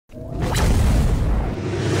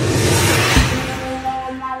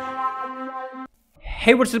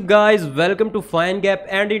Hey, what's up guys, welcome to FindGap,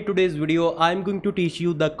 and in today's video I'm going to teach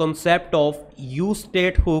you the concept of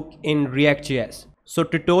UseState hook in React.js. So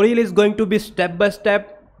tutorial is going to be step by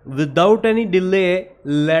step. Without any delay,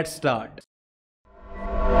 let's start.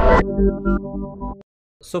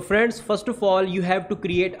 So friends, first of all you have to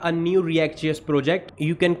create a new React.js project.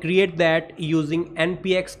 You can create that using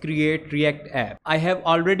npx create react app. I have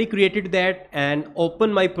already created that and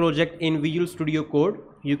open my project in Visual Studio Code.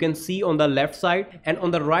 You can see on the left side, and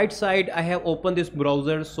on the right side I have opened this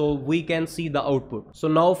browser so we can see the output. So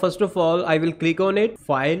now first of all I will click on it,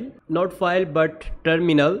 file, not file but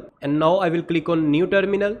terminal, and now I will click on new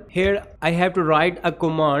terminal. Here I have to write a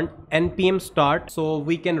command npm start so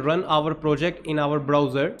we can run our project in our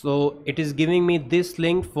browser. So it is giving me this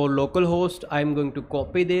link for localhost. I'm going to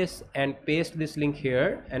copy this and paste this link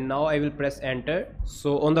here, and now I will press enter.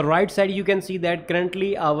 So on the right side you can see that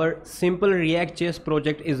currently our simple React.js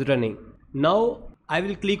project is running. Now I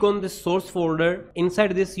will click on this source folder.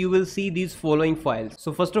 Inside this you will see these following files.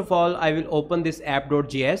 So first of all I will open this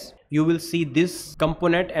app.js. You will see this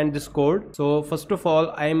component and this code. So first of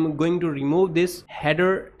all I am going to remove this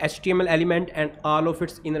header HTML element and all of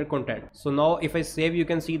its inner content. So now if I save, you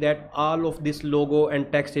can see that all of this logo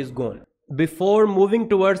and text is gone. Before moving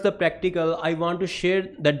towards the practical, I want to share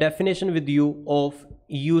the definition with you of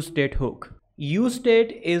UseState hook.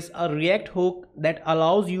 UseState is a React hook that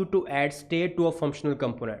allows you to add state to a functional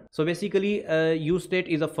component. So basically UseState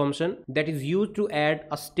is a function that is used to add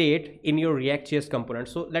a state in your React.js component.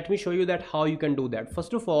 So let me show you that how you can do that.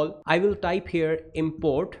 First of all I will type here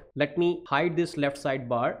import. Let me hide this left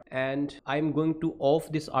sidebar and I'm going to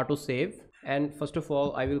off this autosave, and first of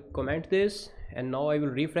all I will comment this, and now I will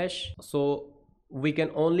refresh. So we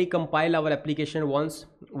can only compile our application once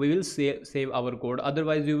we will save our code,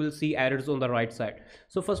 otherwise you will see errors on the right side.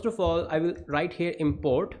 So first of all I will write here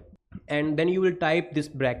import, and then you will type this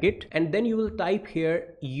bracket, and then you will type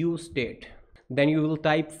here UseState, then you will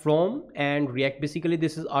type from and React. Basically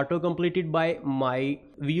this is auto completed by my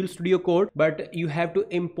Visual Studio Code, but you have to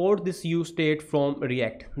import this UseState from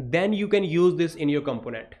React, then you can use this in your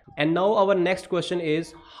component. And now our next question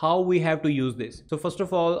is how we have to use this. So first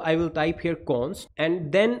of all I will type here const,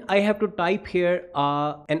 and then I have to type here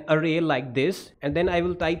an array like this, and then I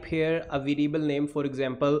will type here a variable name, for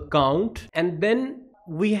example count, and then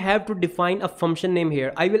we have to define a function name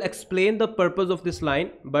here. I will explain the purpose of this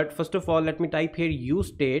line, but first of all let me type here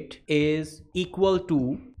UseState is equal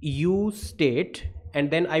to UseState,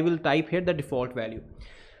 and then I will type here the default value.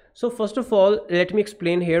 So first of all let me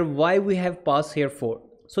explain here why we have passed here 4.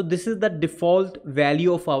 So this is the default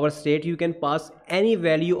value of our state. You can pass any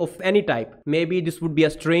value of any type. Maybe this would be a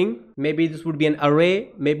string, maybe this would be an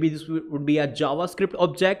array, maybe this would be a JavaScript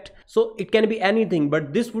object. So it can be anything,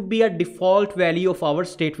 but this would be a default value of our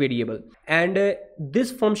state variable. And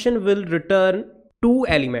this function will return 2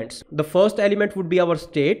 elements. The first element would be our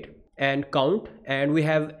state and count, and we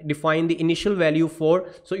have defined the initial value 4.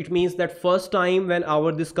 So it means that first time when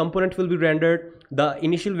this component will be rendered, the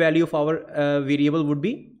initial value of our variable would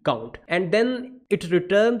be count, and then it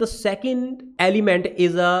returns the second element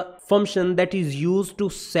is a function that is used to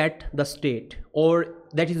set the state, or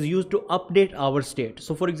that is used to update our state.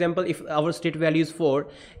 So for example, if our state value is 4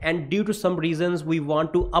 and due to some reasons we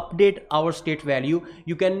want to update our state value,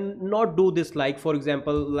 you can not do this, like for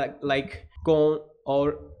example like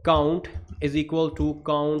count is equal to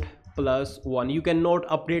count plus 1. You cannot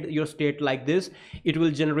update your state like this, it will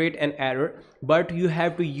generate an error, but you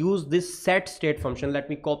have to use this set state function. Let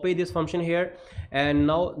me copy this function here, and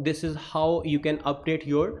now this is how you can update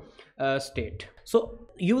your state. So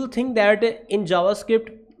you will think that in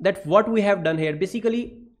JavaScript that what we have done here,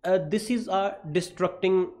 basically this is a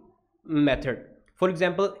destructing method. For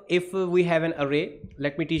example, if we have an array,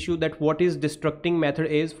 let me teach you that what is destructing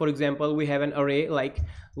method is. For example, we have an array like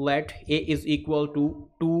let a is equal to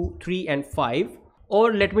 2, 3 and 5,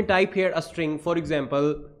 or let me type here a string, for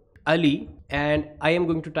example Ali, and I am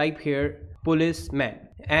going to type here policeman,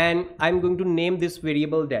 and I'm going to name this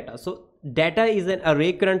variable data. So data is an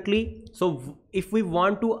array currently. So if we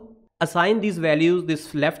want to assign these values,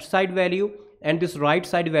 this left side value and this right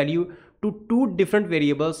side value, to 2 different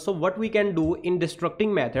variables, so what we can do in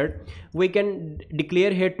destructing method, we can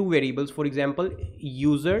declare here 2 variables. For example,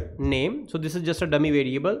 user name, so this is just a dummy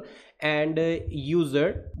variable, and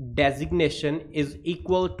user designation is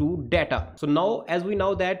equal to data. So now as we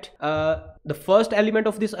know that the first element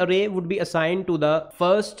of this array would be assigned to the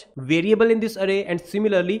first variable in this array, and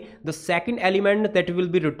similarly the second element that will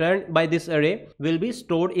be returned by this array will be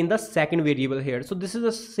stored in the second variable here. So this is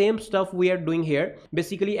the same stuff we are doing here.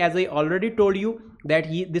 Basically, as I already told you that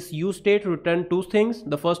this UseState return 2 things.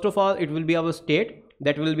 The first of all, it will be our state,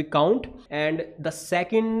 that will be count, and the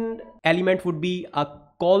second element would be a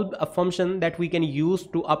call a function that we can use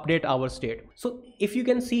to update our state. So if you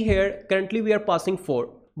can see here, currently we are passing 4,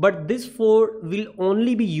 but this 4 will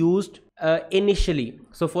only be used initially.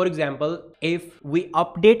 So for example, if we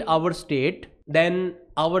update our state, then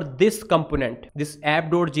our this component, this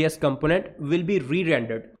app.js component will be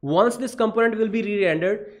re-rendered. Once this component will be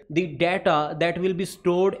re-rendered, the data that will be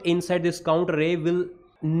stored inside this count array will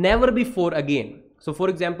never be 4 again. So for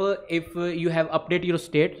example, if you have updated your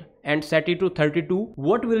state and set it to 32,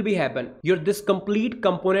 what will be happen? Your this complete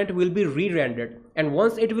component will be re-rendered, and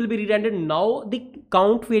once it will be re-rendered, now the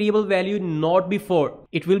count variable value not be 4,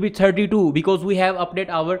 it will be 32, because we have updated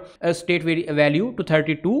our state value to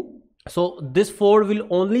 32. So this 4 will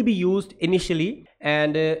only be used initially.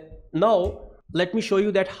 And now let me show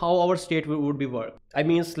you that how our state would be work. I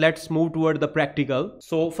mean, let's move toward the practical.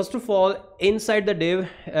 So first of all, inside the div,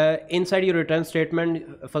 inside your return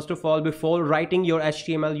statement, first of all, before writing your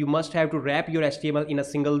HTML, you must have to wrap your HTML in a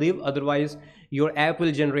single div, otherwise your app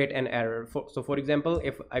will generate an error. So for example,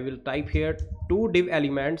 if I will type here 2 div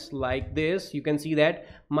elements like this, you can see that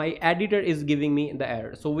my editor is giving me the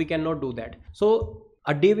error, so we cannot do that. So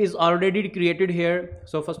a div is already created here.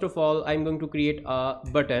 So first of all, I'm going to create a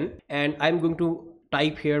button, and I'm going to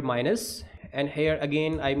type here minus, and here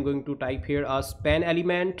again I'm going to type here a span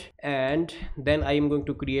element, and then I am going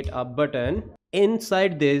to create a button.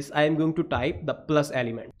 Inside this I am going to type the plus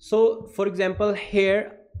element. So for example,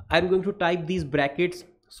 here I'm going to type these brackets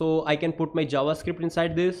so I can put my JavaScript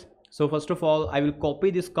inside this. So first of all, I will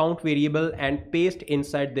copy this count variable and paste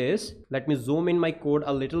inside this. Let me zoom in my code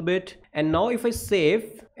a little bit. And now if I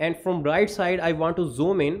save, and from right side I want to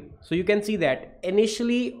zoom in, so you can see that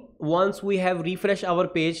initially once we have refreshed our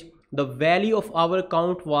page, the value of our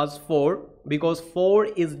count was 4, because 4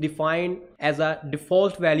 is defined as a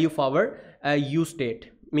default value of our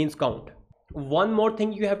UseState, means count. One more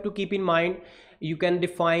thing you have to keep in mind, you can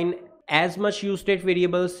define as much UseState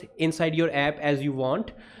variables inside your app as you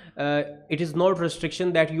want. It is not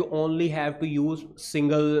restriction that you only have to use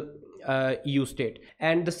single UseState.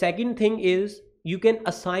 And the second thing is, you can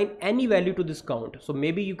assign any value to this count. So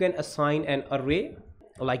maybe you can assign an array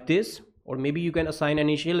like this, or maybe you can assign an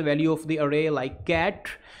initial value of the array like cat,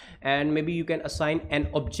 and maybe you can assign an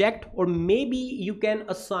object, or maybe you can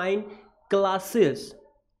assign classes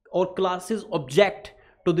or classes object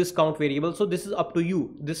to this count variable. So this is up to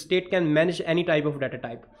you. This state can manage any type of data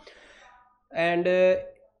type. And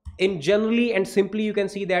in generally and simply, you can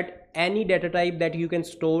see that any data type that you can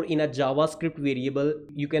store in a JavaScript variable,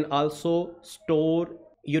 you can also store,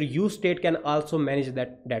 your UseState can also manage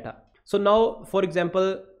that data. So now for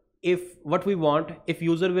example, if what we want, if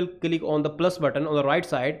user will click on the plus button on the right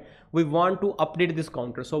side, we want to update this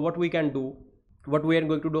counter. So what we can do, what we are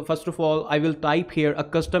going to do, first of all, I will type here a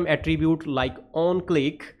custom attribute like on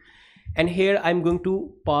click, and here I'm going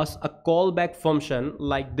to pass a callback function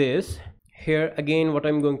like this. Here again, what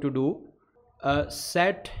I'm going to do,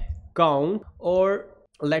 set count, or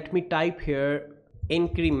let me type here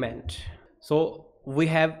increment. So we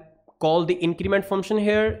have called the increment function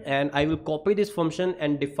here, and I will copy this function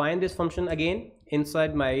and define this function again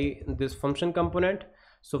inside my this function component.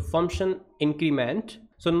 So function increment.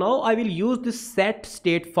 So now I will use this set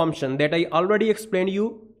state function that I already explained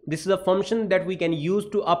you. This is a function that we can use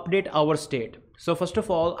to update our state. So first of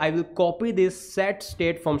all, I will copy this set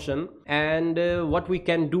state function, and what we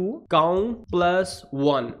can do, count plus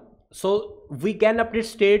 1. So we can update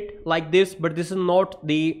state like this, but this is not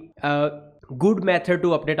the good method to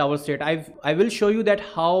update our state. I will show you that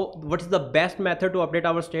what is the best method to update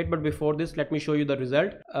our state, but before this, let me show you the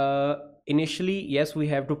result. Initially, yes, we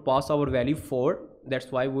have to pass our value 4.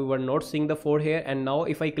 That's why we were not seeing the 4 here. And now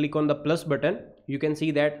if I click on the plus button, you can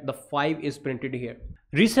see that the 5 is printed here.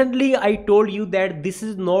 Recently, I told you that this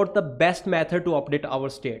is not the best method to update our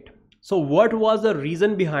state. So what was the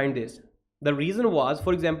reason behind this? The reason was,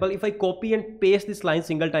 for example, if I copy and paste this line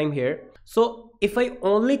single time here, so if I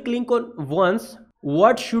only click on once,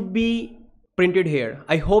 what should be printed here?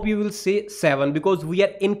 I hope you will say 7, because we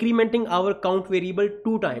are incrementing our count variable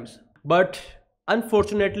 2 times. But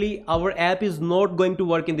unfortunately, our app is not going to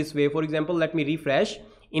work in this way. For example, let me refresh.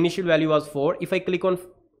 Initial value was 4. If I click on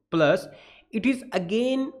plus, it is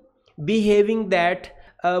again behaving that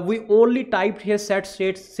we only typed here set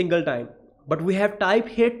state single time, but we have typed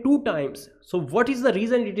here 2 times. So what is the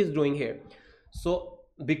reason it is doing here? So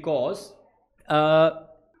because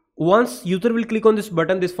once user will click on this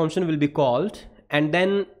button, this function will be called, and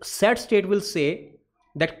then set state will say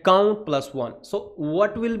that count plus 1. So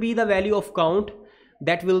what will be the value of count?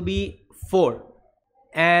 That will be 4,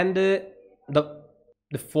 and the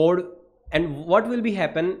 4 and what will be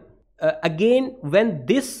happen again when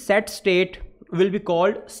this set state will be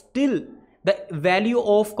called, still the value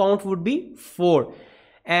of count would be 4,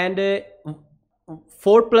 and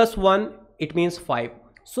 4 plus 1 it means 5.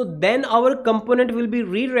 So then our component will be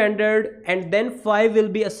re-rendered and then 5 will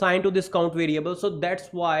be assigned to this count variable. So that's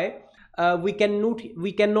why we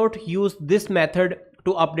cannot use this method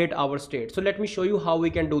to update our state. So let me show you how we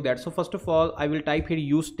can do that. So first of all, I will type here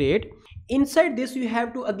UseState. Inside this you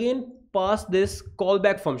have to again pass this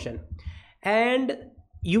callback function, and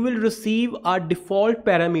you will receive a default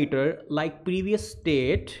parameter like previous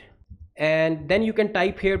state, and then you can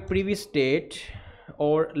type here previous state,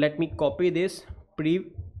 or let me copy this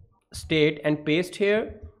pre state and paste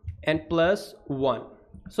here, and plus 1.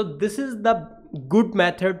 So this is the good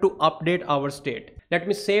method to update our state. Let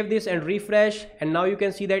me save this and refresh, and now you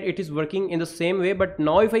can see that it is working in the same way. But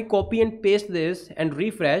now if I copy and paste this and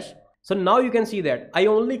refresh, so now you can see that I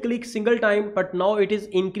only click single time, but now it is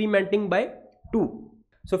incrementing by 2.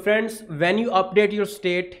 So friends, when you update your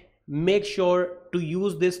state, make sure to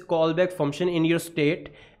use this callback function in your state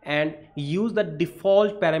and use the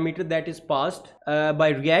default parameter that is passed by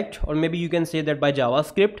React, or maybe you can say that by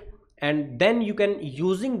JavaScript, and then you can,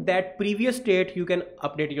 using that previous state, you can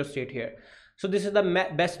update your state here. So this is the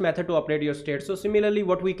best method to update your state. So similarly,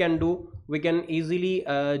 what we can do, we can easily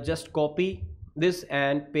just copy this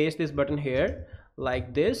and paste this button here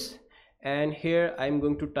like this, and here I'm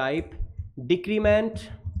going to type decrement.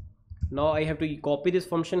 Now I have to copy this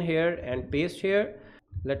function here and paste here.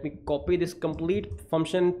 Let me copy this complete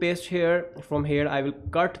function, paste here. From here I will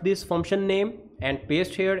cut this function name and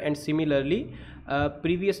paste here, and similarly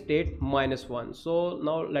previous state -1. So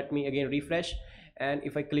now let me again refresh, and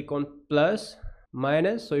if I click on plus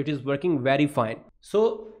minus, so it is working very fine.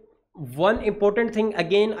 So one important thing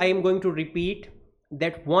again I am going to repeat,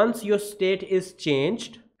 that once your state is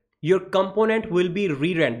changed, your component will be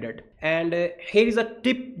re-rendered. And here is a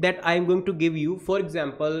tip that I am going to give you. For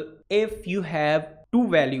example, if you have two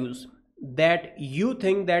values that you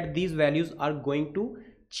think that these values are going to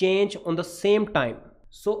change on the same time,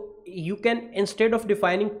 so you can, instead of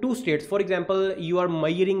defining two states, for example, you are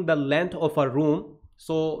measuring the length of a room,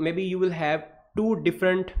 so maybe you will have two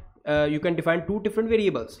different you can define two different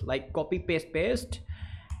variables like copy paste,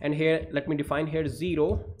 and here let me define here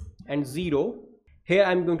 0 and 0. Here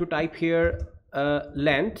I'm going to type here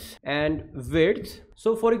length and width.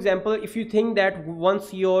 So for example, if you think that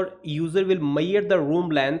once your user will measure the room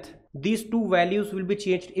length, these two values will be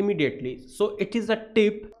changed immediately. So it is a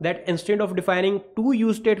tip that instead of defining two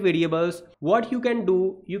UseState variables, what you can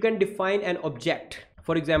do, you can define an object,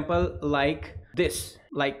 for example like this,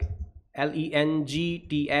 like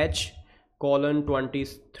length colon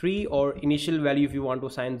 23, or initial value if you want to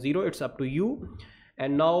assign 0, it's up to you.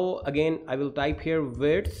 And now again I will type here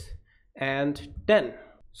width and 10.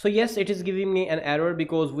 So yes, it is giving me an error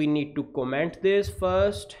because we need to comment this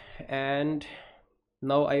first, and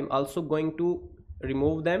now I am also going to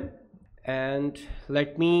remove them. And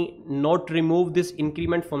let me not remove this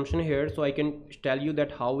increment function here, so I can tell you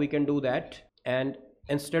that how we can do that. And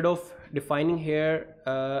instead of defining here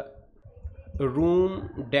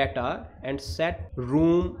room data and set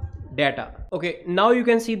room data, okay, now you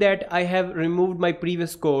can see that I have removed my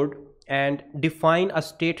previous code and define a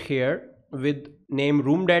state here with name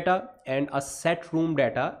room data and a set room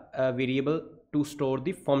data variable to store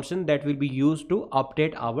the function that will be used to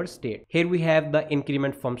update our state. Here we have the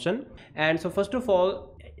increment function. And so first of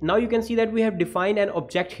all, now you can see that we have defined an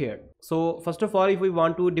object here. So first of all, if we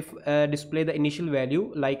want to display the initial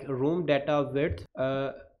value like room data width,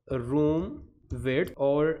 room width,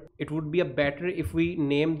 or it would be a better if we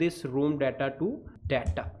name this room data to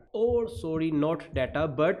data, or sorry, not data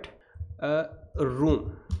but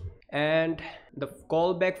room, and the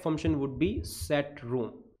callback function would be set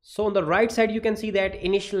room. So on the right side you can see that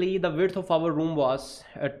initially the width of our room was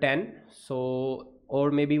 10, so, or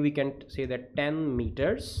maybe we can say that 10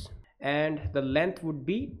 meters, and the length would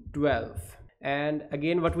be 12. And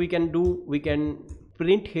again what we can do, we can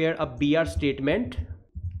print here a BR statement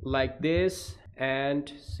like this,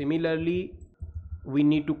 and similarly we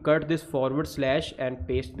need to cut this forward slash and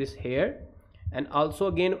paste this here, and also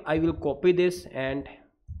again I will copy this and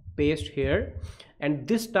paste here, and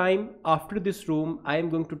this time after this room I am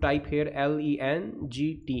going to type here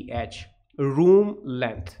length, room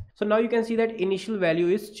length. So now you can see that initial value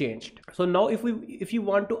is changed. So now if you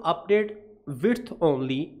want to update width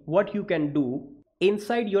only, what you can do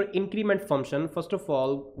inside your increment function, first of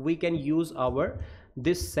all we can use our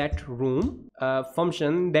this set room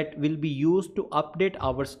function that will be used to update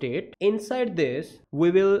our state. Inside this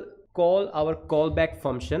we will call our callback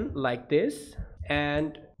function like this,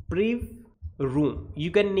 and room.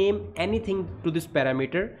 You can name anything to this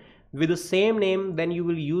parameter with the same name, then you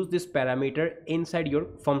will use this parameter inside your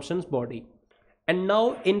functions body. And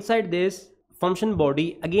now inside this function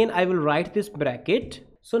body, again I will write this bracket.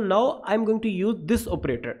 So now I'm going to use this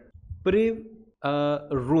operator, priv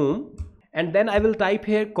room, and then I will type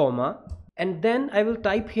here comma, and then I will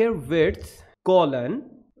type here width colon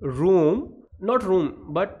room, not room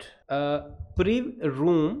but priv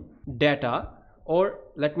room data, or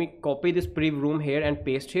let me copy this priv room here and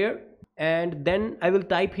paste here, and then I will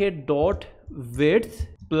type here dot width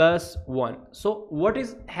plus 1. So what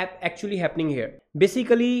is actually happening here?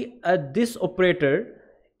 Basically this operator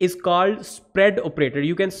is called spread operator.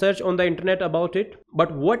 You can search on the internet about it,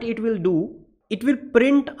 but what it will do, it will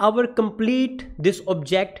print our complete this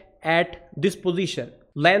object at this position,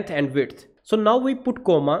 length and width. So now we put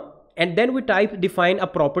comma, and then we define a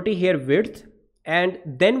property here width, and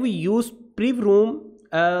then we use priv room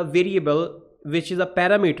variable, which is a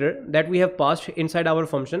parameter that we have passed inside our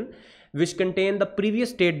function, which contain the previous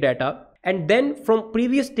state data, and then from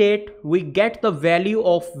previous state we get the value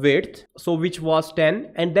of width, so which was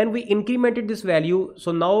 10, and then we incremented this value,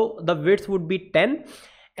 so now the width would be 10,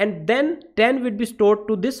 and then 10 would be stored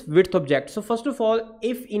to this width object. So first of all,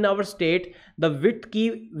 if in our state the width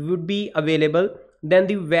key would be available, then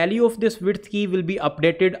the value of this width key will be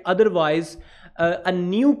updated, otherwise a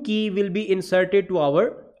new key will be inserted to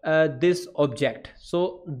our this object.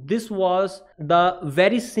 So this was the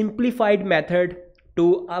very simplified method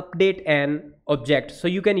to update an object. So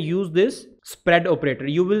you can use this spread operator.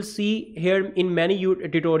 You will see here in many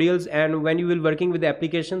tutorials, and when you will working with the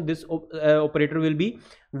application, this operator will be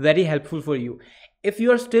very helpful for you. If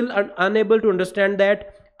you are still unable to understand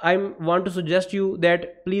that, I want to suggest you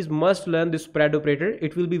that please must learn this spread operator.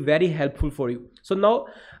 It will be very helpful for you. So now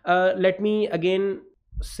let me again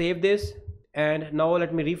save this, and now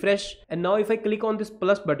let me refresh, and now if I click on this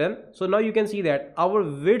plus button, so now you can see that our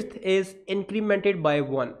width is incremented by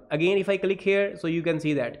 1. Again if I click here, so you can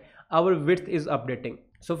see that our width is updating.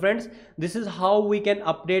 So friends, this is how we can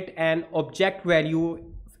update an object value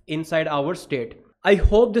inside our state. I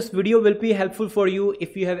hope this video will be helpful for you.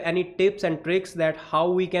 If you have any tips and tricks that how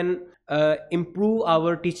we can improve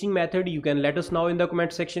our teaching method, you can let us know in the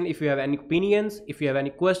comment section. If you have any opinions, if you have any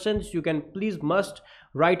questions, you can please must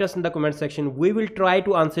write us in the comment section. We will try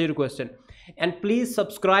to answer your question. And please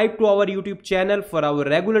subscribe to our YouTube channel for our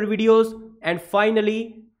regular videos. And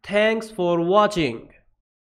finally, thanks for watching.